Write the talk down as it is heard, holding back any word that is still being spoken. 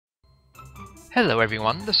Hello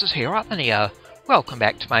everyone, this is Honoré. Welcome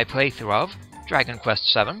back to my playthrough of Dragon Quest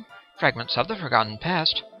VII, Fragments of the Forgotten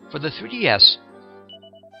Past for the 3DS.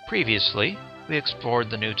 Previously, we explored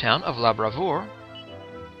the new town of Bravoure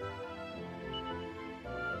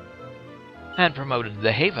and promoted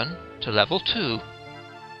the Haven to level 2.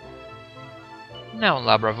 Now in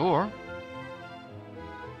Bravoure,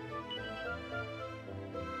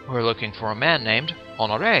 we're looking for a man named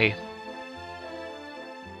Honoré.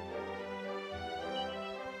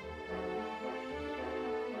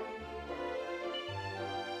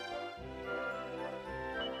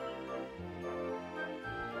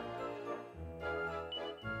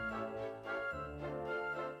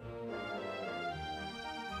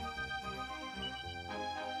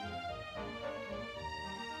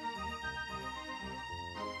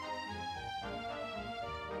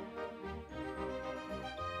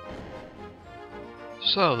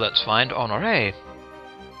 So let's find Honoré.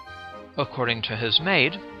 According to his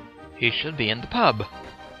maid, he should be in the pub.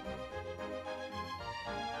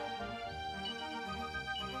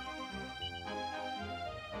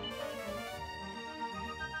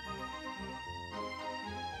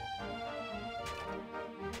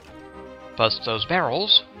 Bust those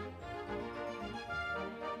barrels.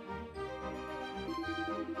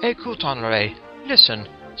 Écoute, Honoré, listen.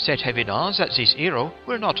 C'est évident that this hero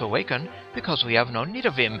will not awaken because we have no need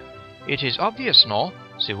of him. It is obvious, no?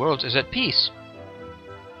 The world is at peace.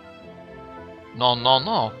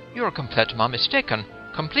 No, you are completely mistaken.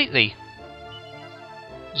 Completely.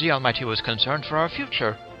 The Almighty was concerned for our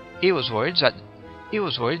future. He was worried that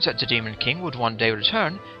the Demon King would one day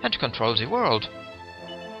return and control the world.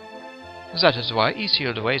 That is why he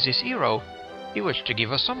sealed away this hero. He wished to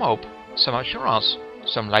give us some hope, some assurance,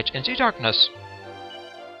 some light in the darkness.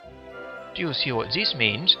 Do you see what this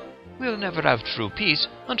means? We'll never have true peace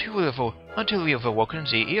until we have awoken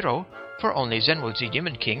the hero, for only then will the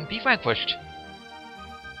Demon King be vanquished.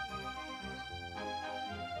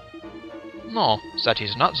 No, that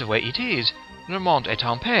is not the way it is. Le monde est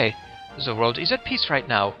en paix. The world is at peace right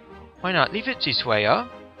now. Why not leave it this way, huh?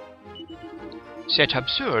 C'est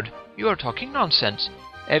absurd. You are talking nonsense.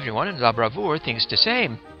 Everyone in Bravoure thinks the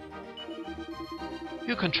same.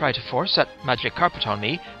 You can try to force that magic carpet on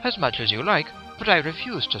me as much as you like, but I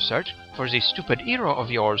refuse to search for this stupid hero of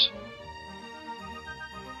yours.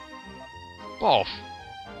 Boff.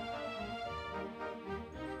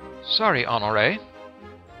 Sorry, Honoré.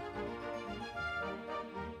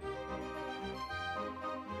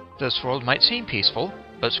 This world might seem peaceful,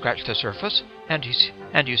 but scratch the surface, and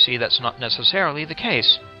you see that's not necessarily the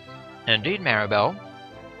case. Indeed, Maribel.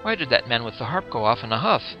 Why did that man with the harp go off in a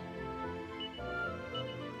huff?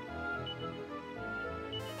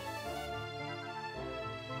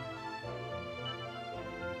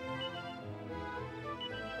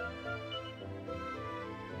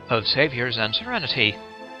 Of saviors and serenity.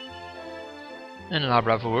 In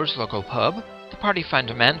Bravoure's local pub, the party find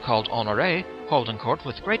a man called Honoré holding court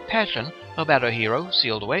with great passion about a hero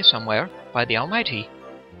sealed away somewhere by the Almighty.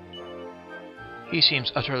 He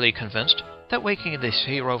seems utterly convinced that waking this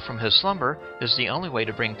hero from his slumber is the only way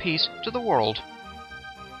to bring peace to the world.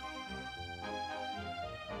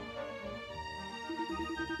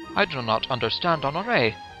 I do not understand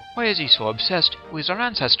Honoré. Why is he so obsessed with our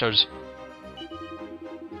ancestors?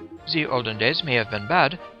 The olden days may have been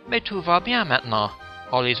bad, mais tout va bien maintenant.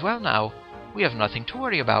 All is well now. We have nothing to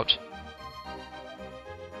worry about.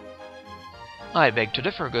 I beg to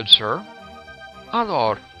differ, good sir.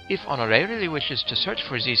 Alors, if Honoré really wishes to search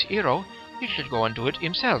for this hero, he should go and do it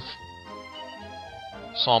himself.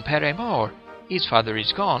 Son père est mort. His father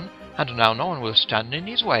is gone, and now no one will stand in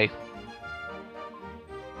his way.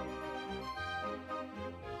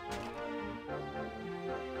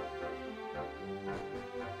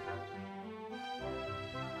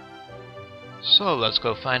 So let's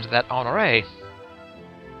go find that Honoré.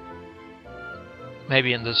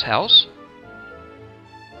 Maybe in this house?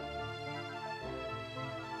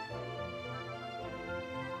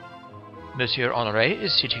 Monsieur Honoré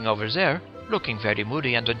is sitting over there, looking very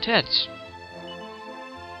moody and intense.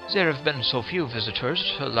 There have been so few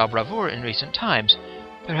visitors to Bravoure in recent times.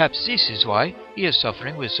 Perhaps this is why he is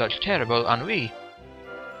suffering with such terrible ennui.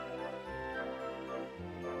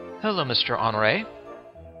 Hello, Mr. Honoré.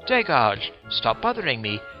 Dégage! Stop bothering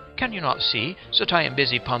me. Can you not see that I am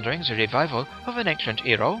busy pondering the revival of an ancient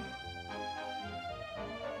hero?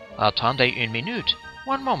 Attendez une minute.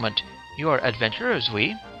 One moment. You are adventurers,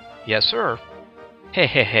 oui? Yes, sir.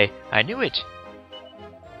 Hey, I knew it.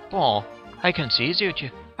 Bon, I can see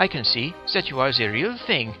that you are the real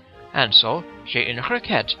thing, and so j'ai une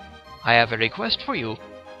requête. I have a request for you.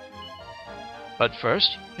 But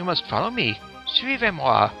first, you must follow me,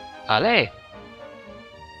 Suivez-moi. Allez.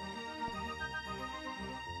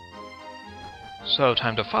 So,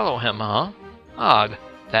 time to follow him, huh? Ugh,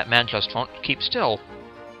 that man just won't keep still.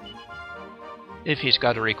 If he's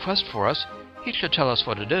got a request for us, he should tell us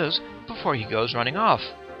what it is before he goes running off.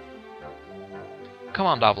 Come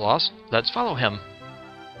on, Davlos, let's follow him.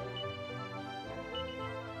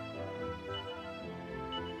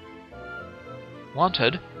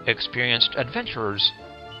 Wanted, experienced adventurers.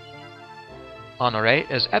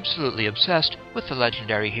 Honoré is absolutely obsessed with the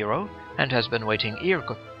legendary hero and has been waiting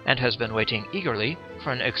eagerly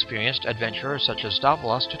for an experienced adventurer such as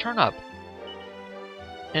Davlos to turn up.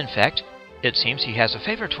 In fact, it seems he has a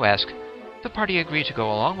favor to ask. The party agree to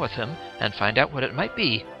go along with him and find out what it might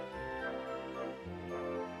be.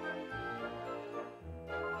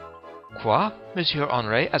 Quoi? Monsieur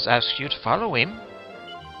Honoré has asked you to follow him?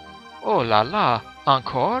 Oh la la,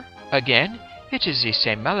 encore? Again? It is the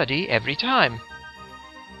same melody every time.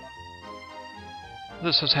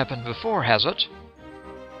 This has happened before, has it?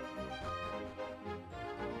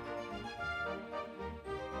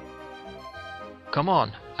 Come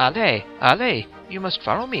on, allez, allez, you must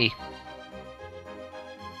follow me.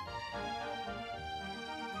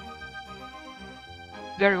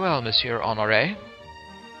 Very well, Monsieur Honoré.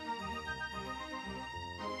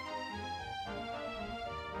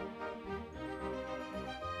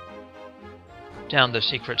 Down the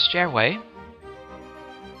secret stairway.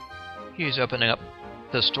 He's opening up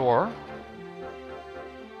the store.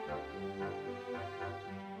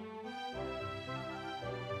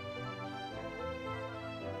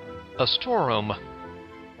 A storeroom.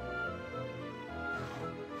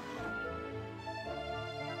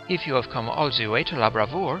 If you have come all the way to La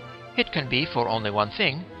Bravoure, it can be for only one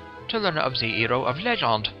thing, to learn of the hero of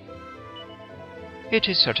legend. It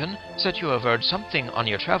is certain that you have heard something on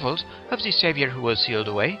your travels of the savior who was sealed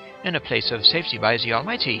away in a place of safety by the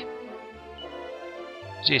Almighty.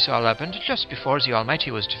 This all happened just before the Almighty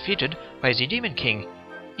was defeated by the Demon King.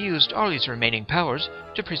 He used all his remaining powers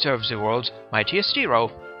to preserve the world's mightiest hero.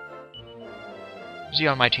 The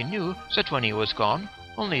Almighty knew that when he was gone,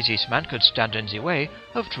 only this man could stand in the way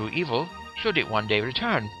of true evil should it one day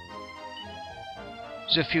return.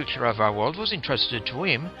 The future of our world was entrusted to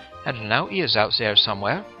him, and now he is out there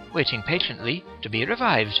somewhere, waiting patiently to be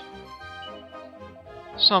revived.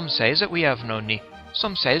 Some say that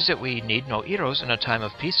we need no heroes in a time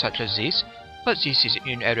of peace such as this, but this is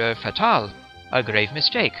une erreur fatale, a grave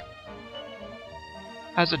mistake.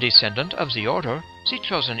 As a descendant of the Order, the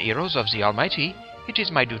chosen heroes of the Almighty, it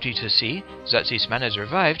is my duty to see that this man is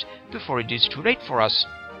revived before it is too late for us.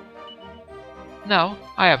 Now,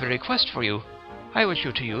 I have a request for you. I wish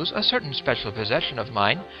you to use a certain special possession of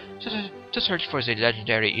mine to search for the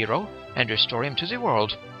legendary hero and restore him to the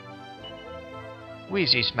world.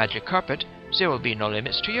 With this magic carpet, there will be no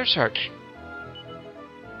limits to your search.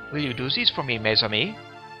 Will you do this for me, mes amis?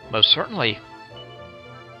 Most certainly.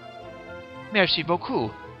 Merci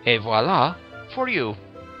beaucoup, et voilà, for you.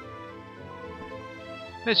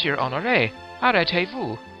 Monsieur Honoré,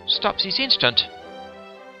 arrêtez-vous. Stop this instant.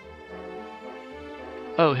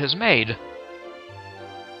 Oh, his maid.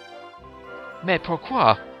 Mais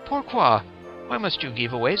pourquoi? Pourquoi? Why must you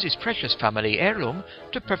give away this precious family heirloom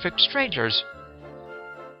to perfect strangers?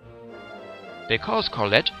 Because,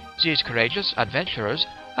 Colette, these courageous adventurers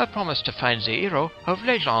have promised to find the hero of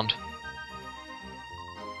legend.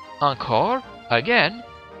 Encore? Again?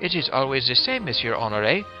 It is always the same, Monsieur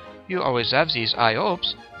Honoré. You always have these high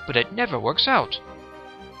hopes, but it never works out.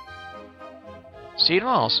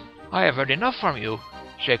 Silence! I have heard enough from you.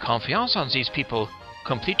 J'ai confiance on these people.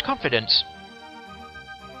 Complete confidence.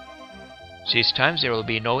 This time there will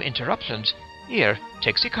be no interruptions. Here,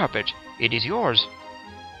 take the carpet. It is yours.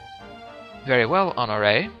 Very well,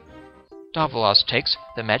 Honoré. Davlos takes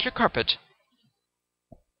the magic carpet.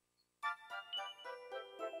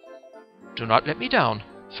 Do not let me down.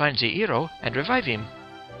 Find the hero and revive him.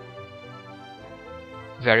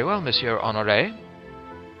 Very well, Monsieur Honoré.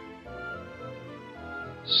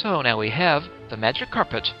 So now we have the magic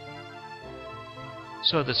carpet.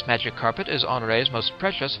 So this magic carpet is Honoré's most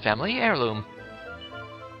precious family heirloom.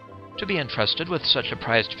 To be entrusted with such a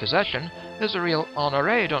prized possession is a real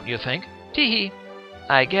Honoré, don't you think? Tee-hee!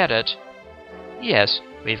 I get it. Yes,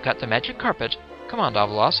 we've got the magic carpet. Come on,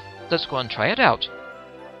 Davlos, let's go and try it out.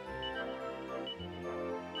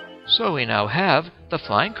 So we now have the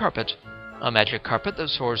flying carpet. A magic carpet that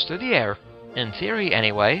soars through the air. In theory,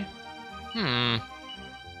 anyway. You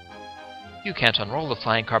can't unroll the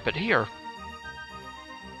flying carpet here.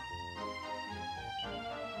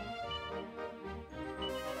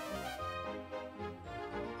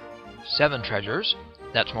 Seven treasures?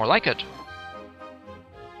 That's more like it.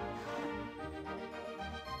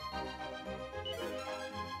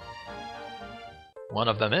 One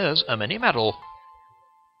of them is a mini medal.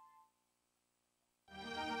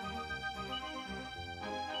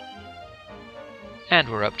 And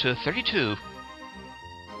we're up to 32.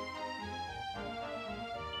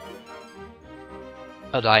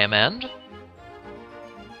 A Dieamend.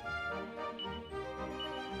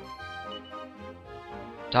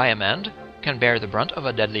 Dieamend can bear the brunt of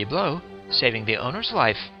a deadly blow, saving the owner's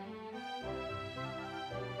life.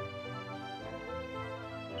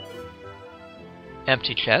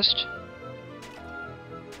 Empty chest.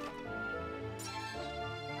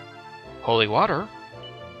 Holy water.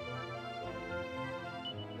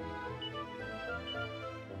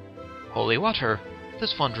 Holy water.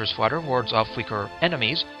 This wondrous water wards off weaker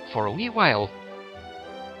enemies for a wee while.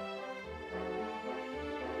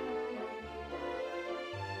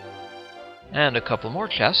 And a couple more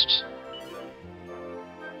chests.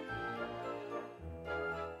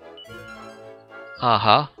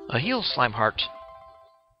 Aha, a heal slime heart.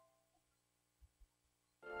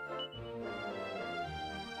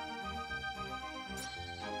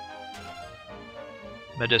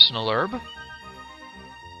 Medicinal herb.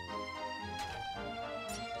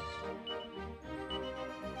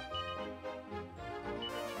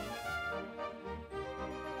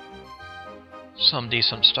 Some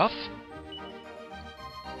decent stuff.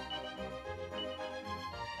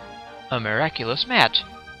 A miraculous mat.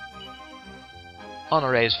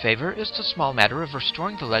 Honoré's favor is the small matter of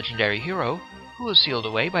restoring the legendary hero, who was sealed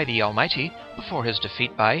away by the Almighty before his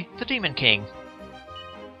defeat by the Demon King.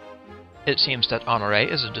 It seems that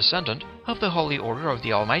Honoré is a descendant of the Holy Order of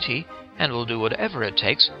the Almighty, and will do whatever it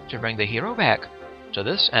takes to bring the hero back. To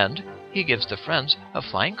this end, he gives the friends a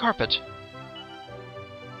flying carpet.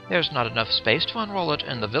 There's not enough space to unroll it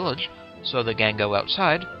in the village, so the gang go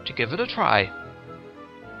outside to give it a try.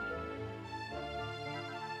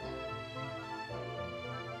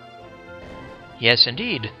 Yes,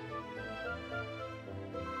 indeed.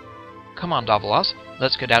 Come on, Davalos,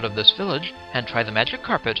 let's get out of this village and try the magic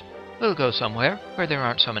carpet. We'll go somewhere where there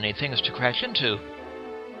aren't so many things to crash into.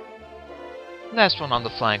 Last one on the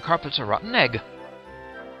flying carpet's a rotten egg.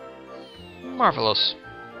 Marvelous.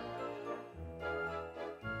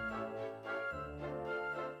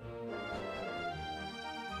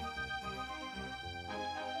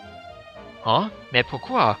 Huh? Mais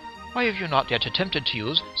pourquoi? Why have you not yet attempted to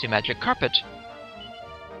use the magic carpet?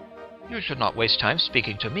 You should not waste time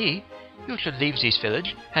speaking to me. You should leave this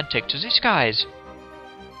village and take to the skies.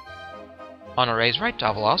 Honoré's right,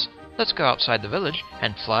 Davalos. Let's go outside the village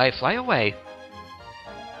and fly away.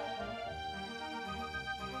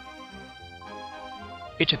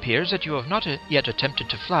 It appears that you have not yet attempted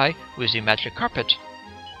to fly with the magic carpet.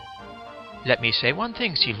 Let me say one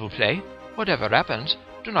thing, s'il vous plaît. Whatever happens,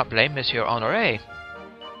 do not blame Monsieur Honoré.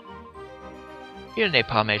 Il n'est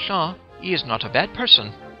pas méchant. He is not a bad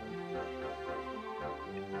person.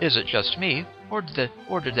 Is it just me, or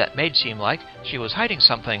did that maid seem like she was hiding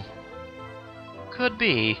something? Could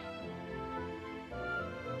be.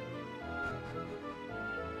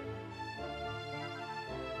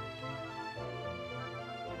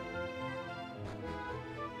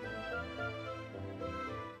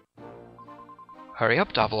 Hurry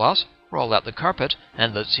up, Davalos. Roll out the carpet,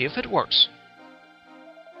 and let's see if it works.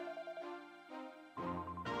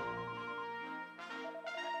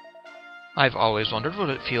 I've always wondered what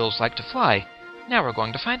it feels like to fly. Now we're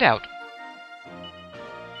going to find out.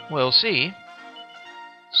 We'll see.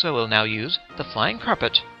 So we'll now use the flying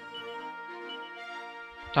carpet.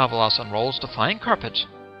 Davalos unrolls the flying carpet.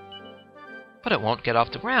 But it won't get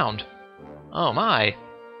off the ground. Oh my!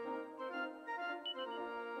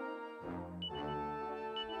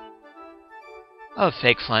 A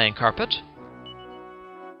fake flying carpet.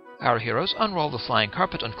 Our heroes unroll the flying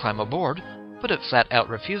carpet and climb aboard, but it flat out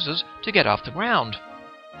refuses to get off the ground.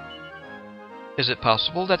 Is it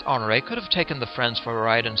possible that Honoré could have taken the friends for a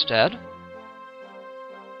ride instead?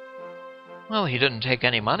 Well, he didn't take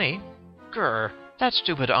any money. Grr, that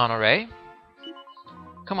stupid Honoré.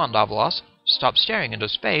 Come on, Davalos, stop staring into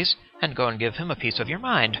space and go and give him a piece of your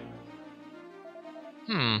mind.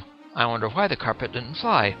 I wonder why the carpet didn't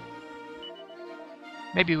fly.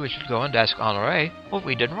 Maybe we should go and ask Honoré what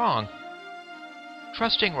we did wrong.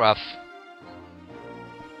 Trusting rough.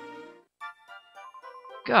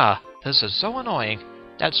 Gah, this is so annoying.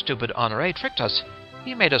 That stupid Honoré tricked us.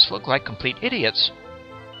 He made us look like complete idiots.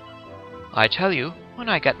 I tell you, when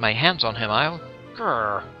I get my hands on him, I'll...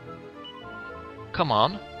 Grrr. Come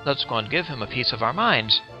on, let's go and give him a piece of our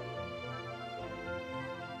minds.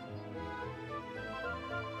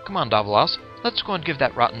 Come on, Davalos, let's go and give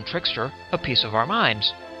that rotten trickster a piece of our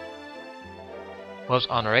minds. Was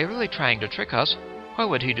Honoré really trying to trick us? Why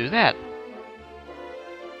would he do that?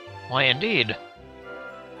 Why, indeed?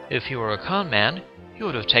 If he were a con man, he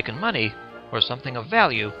would have taken money, or something of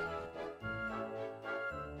value.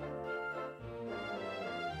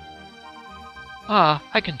 Ah,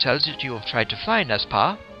 I can tell that you have tried to fly, n'est-ce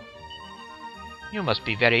pas? You must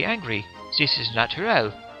be very angry. This is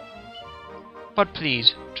naturel. But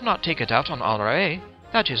please, do not take it out on Honoré.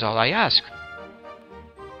 That is all I ask.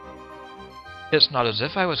 It's not as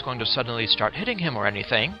if I was going to suddenly start hitting him or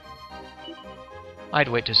anything. I'd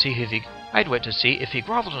wait to see if he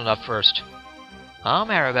groveled enough first. Ah,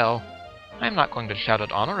 Maribel, I'm not going to shout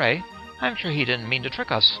at Honoré. I'm sure he didn't mean to trick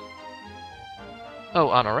us. Oh,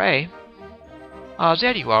 Honoré. Ah,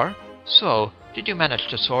 there you are. So, did you manage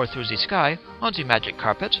to soar through the sky on the magic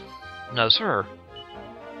carpet? No, sir.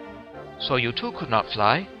 So you too could not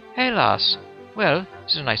fly? Hélas! Well,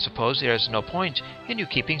 then I suppose there is no point in you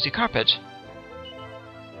keeping the carpet.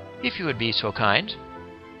 If you would be so kind.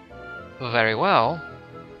 Very well.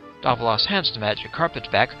 Davlos hands the magic carpet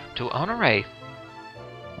back to Honoré.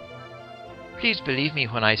 Please believe me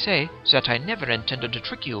when I say that I never intended to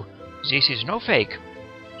trick you. This is no fake.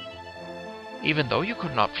 Even though you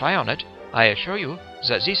could not fly on it, I assure you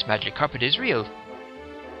that this magic carpet is real.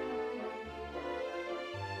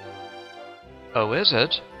 Oh, is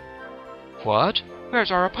it? What?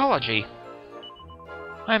 Where's our apology?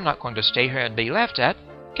 I'm not going to stay here and be laughed at.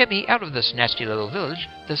 Get me out of this nasty little village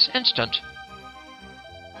this instant.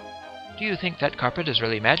 Do you think that carpet is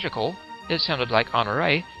really magical? It sounded like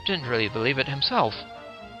Honoré didn't really believe it himself.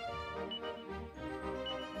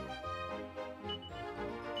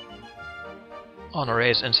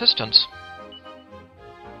 Honoré's insistence.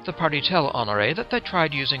 The party tell Honoré that they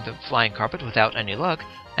tried using the flying carpet without any luck,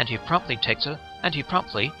 and he promptly takes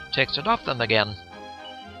it off them again.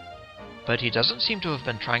 But he doesn't seem to have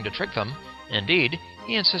been trying to trick them. Indeed,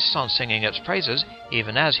 he insists on singing its praises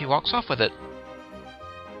even as he walks off with it.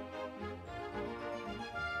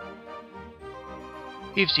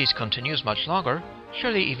 If this continues much longer,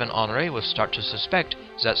 surely even Honoré will start to suspect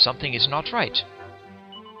that something is not right.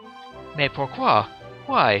 Mais pourquoi?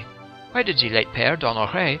 Why? Why did the late Père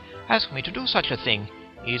d'Honoré ask me to do such a thing?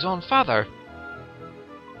 His own father.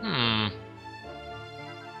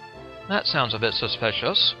 That sounds a bit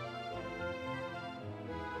suspicious.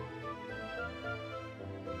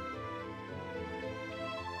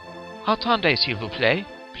 Attendez, s'il vous plaît.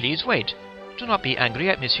 Please wait. Do not be angry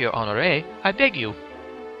at Monsieur Honoré, I beg you.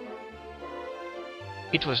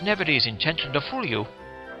 It was never his intention to fool you.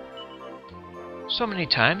 So many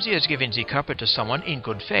times he has given the carpet to someone in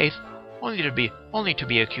good faith, only to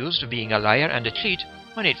be accused of being a liar and a cheat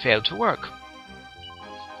when it failed to work.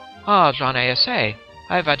 Ah, j'en ai assez.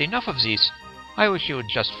 I've had enough of this. I wish you would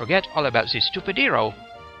just forget all about this stupid hero.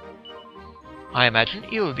 I imagine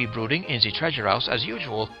he will be brooding in the treasure house as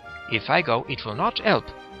usual. If I go, it will not help.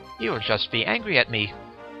 He will just be angry at me.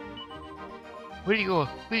 Will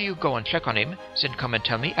you go and check on him, then come and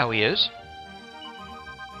tell me how he is?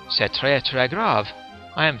 C'est très grave.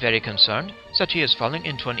 I am very concerned that he is falling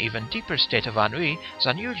into an even deeper state of ennui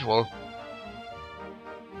than usual.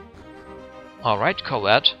 All right,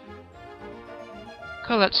 Colette.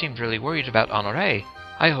 Colette seemed really worried about Honoré.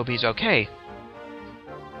 I hope he's okay.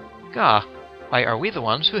 Gah, why are we the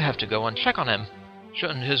ones who have to go and check on him?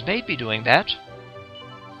 Shouldn't his maid be doing that?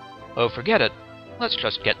 Oh, forget it. Let's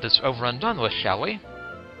just get this over and done with, shall we?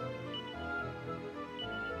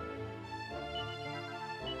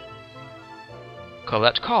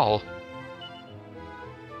 Colette call.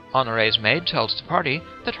 Honoré's maid tells the party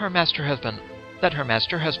that her master has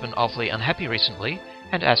been awfully unhappy recently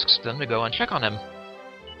and asks them to go and check on him.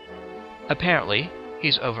 Apparently,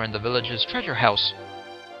 he's over in the village's treasure house.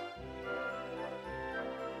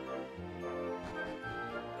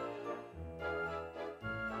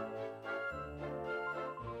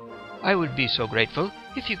 I would be so grateful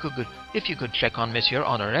if you could check on Monsieur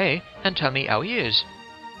Honoré and tell me how he is.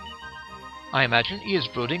 I imagine he is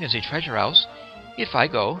brooding in the treasure house. If I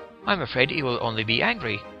go, I'm afraid he will only be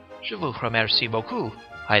angry. Je vous remercie beaucoup.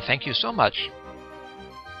 I thank you so much.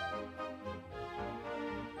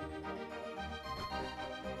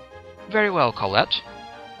 Very well, Colette.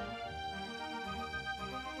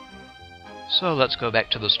 So let's go back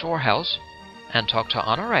to the storehouse and talk to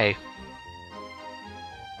Honoré.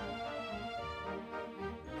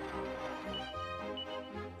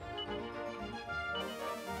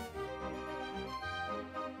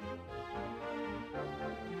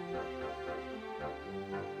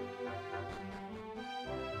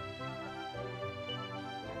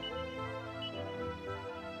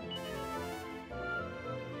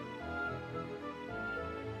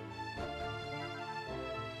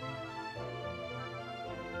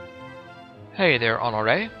 Hey there,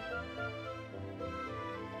 Honoré.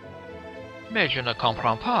 Mais je ne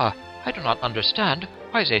comprends pas. I do not understand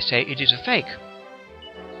why they say it is a fake.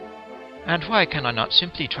 And why can I not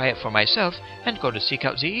simply try it for myself and go to seek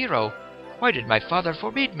out the hero? Why did my father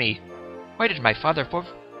forbid me? Why did my father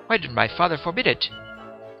forbid it?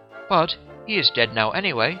 But he is dead now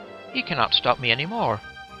anyway. He cannot stop me anymore.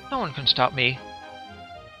 No one can stop me.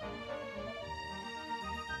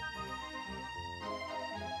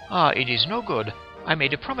 Ah, it is no good. I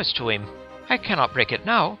made a promise to him. I cannot break it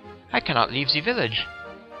now. I cannot leave the village.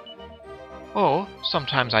 Oh,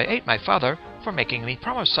 sometimes I hate my father for making me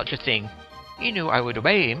promise such a thing. He knew I would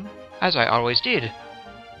obey him, as I always did.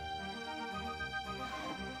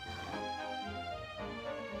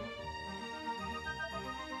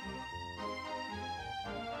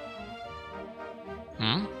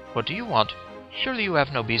 What do you want? Surely you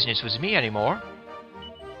have no business with me anymore.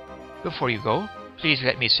 Before you go, please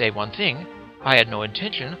let me say one thing. I had no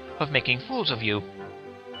intention of making fools of you.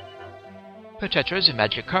 Peut-être the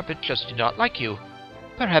magic carpet just did not like you.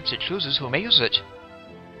 Perhaps it chooses who may use it.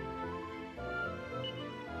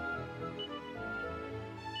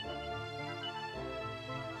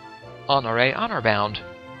 Honoré honor-bound.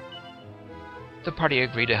 The party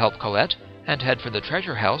agree to help Colette and head for the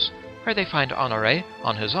treasure house, where they find Honoré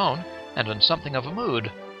on his own and in something of a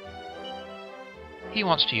mood. He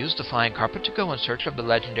wants to use the flying carpet to go in search of the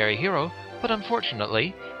legendary hero, but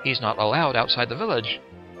unfortunately, he's not allowed outside the village.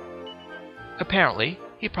 Apparently,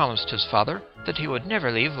 he promised his father that he would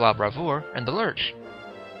never leave La Bravoure in the lurch.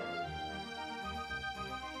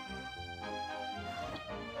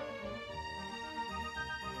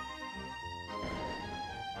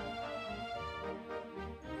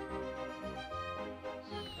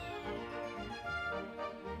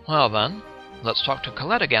 Well then, let's talk to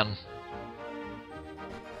Colette again.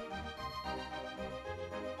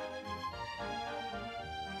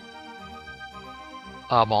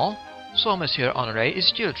 Ah bon? So Monsieur Honoré is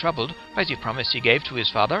still troubled by the promise he gave to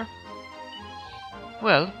his father?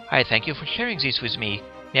 Well, I thank you for sharing this with me.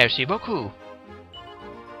 Merci beaucoup.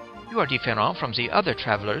 You are different from the other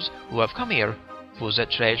travelers who have come here. Vous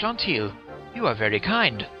êtes très gentil. You are very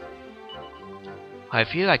kind. I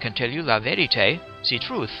feel I can tell you la vérité, the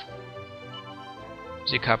truth.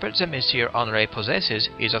 The carpet that Monsieur Honoré possesses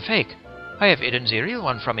is a fake. I have hidden the real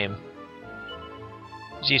one from him.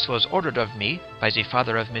 This was ordered of me by the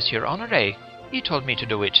father of Monsieur Honoré. He told me to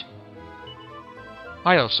do it.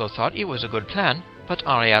 I also thought it was a good plan, but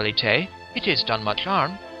en réalité, it has done much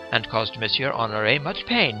harm, and caused Monsieur Honoré much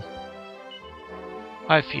pain.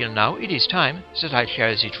 I feel now it is time that I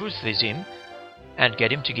share the truth with him, and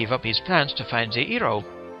get him to give up his plans to find the hero.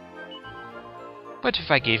 But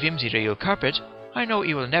if I give him the real carpet, I know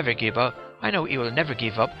he will never give up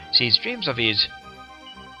these dreams of his.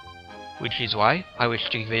 Which is why I wish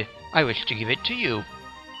to give it to you.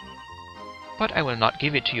 But I will not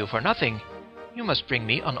give it to you for nothing. You must bring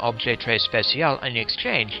me an objet très spécial in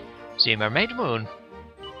exchange, the mermaid moon.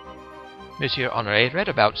 Monsieur Honoré read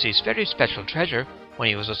about this very special treasure when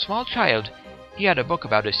he was a small child. He had a book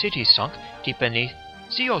about a city sunk deep beneath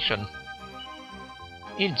the ocean.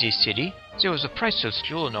 In this city, there was a priceless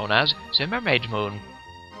jewel known as the mermaid moon.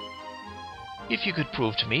 If you could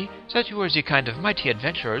prove to me that you were the kind of mighty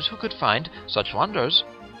adventurers who could find such wonders,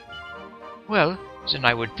 well, then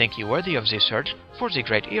I would think you worthy of the search for the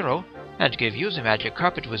great hero, and give you the magic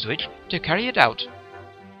carpet with which to carry it out.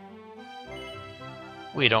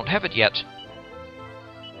 We don't have it yet.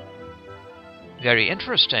 Very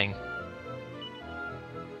interesting.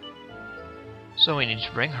 So we need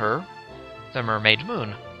to bring her the mermaid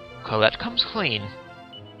moon. Colette comes clean.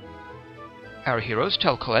 Our heroes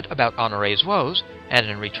tell Colette about Honoré's woes, and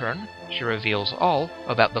in return, she reveals all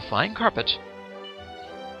about the flying carpet.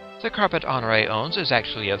 The carpet Honoré owns is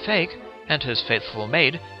actually a fake, and his faithful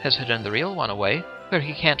maid has hidden the real one away where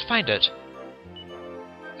he can't find it.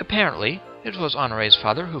 Apparently, it was Honoré's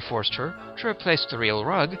father who forced her to replace the real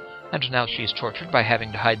rug, and now she's tortured by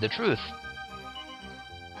having to hide the truth.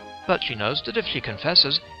 But she knows that if she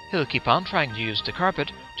confesses, he'll keep on trying to use the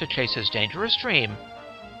carpet to chase his dangerous dream.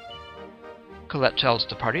 Colette tells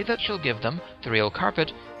the party that she'll give them the real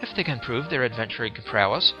carpet if they can prove their adventuring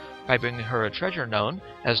prowess by bringing her a treasure known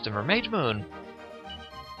as the Mermaid Moon.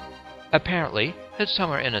 Apparently, it's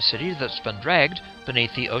somewhere in a city that's been dragged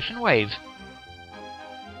beneath the ocean wave.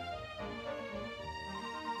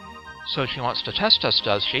 So she wants to test us,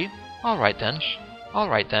 does she? All right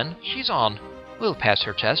then, she's on. We'll pass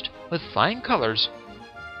her test with flying colors.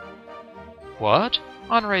 What?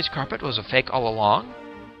 Honoré's carpet was a fake all along?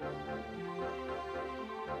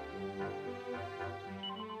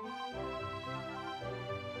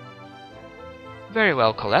 Very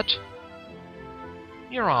well, Colette.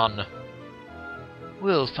 You're on.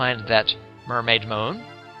 we'll find that mermaid moon,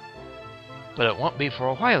 but it won't be for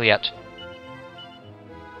a while yet.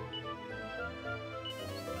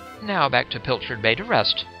 Now back to Pilchard Bay to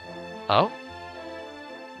rest. Oh?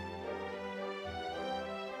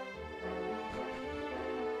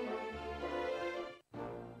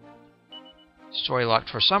 Story locked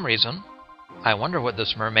for some reason. I wonder what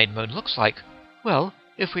this mermaid moon looks like. Well,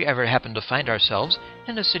 if we ever happen to find ourselves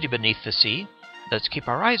in a city beneath the sea, let's keep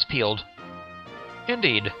our eyes peeled.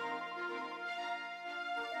 Indeed.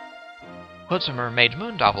 What's a mermaid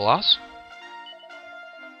moon, Davalos?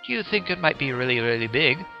 Do you think it might be really, really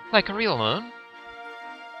big, like a real moon?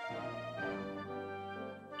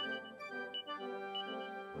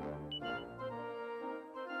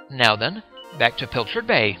 Now then, back to Pilchard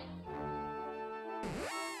Bay.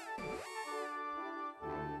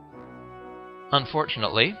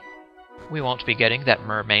 Unfortunately, we won't be getting that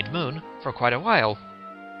mermaid moon for quite a while.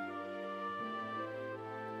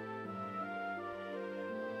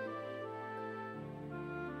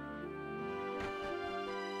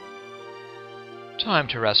 Time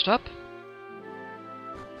to rest up.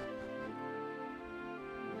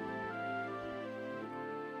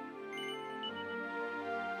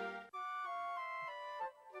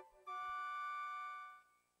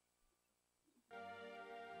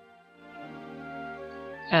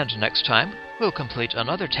 And next time, we'll complete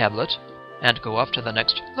another tablet and go off to the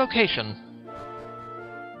next location.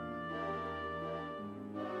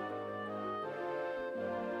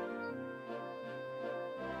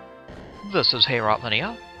 This is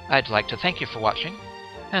Heyrotlinia. I'd like to thank you for watching,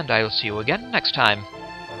 and I'll see you again next time.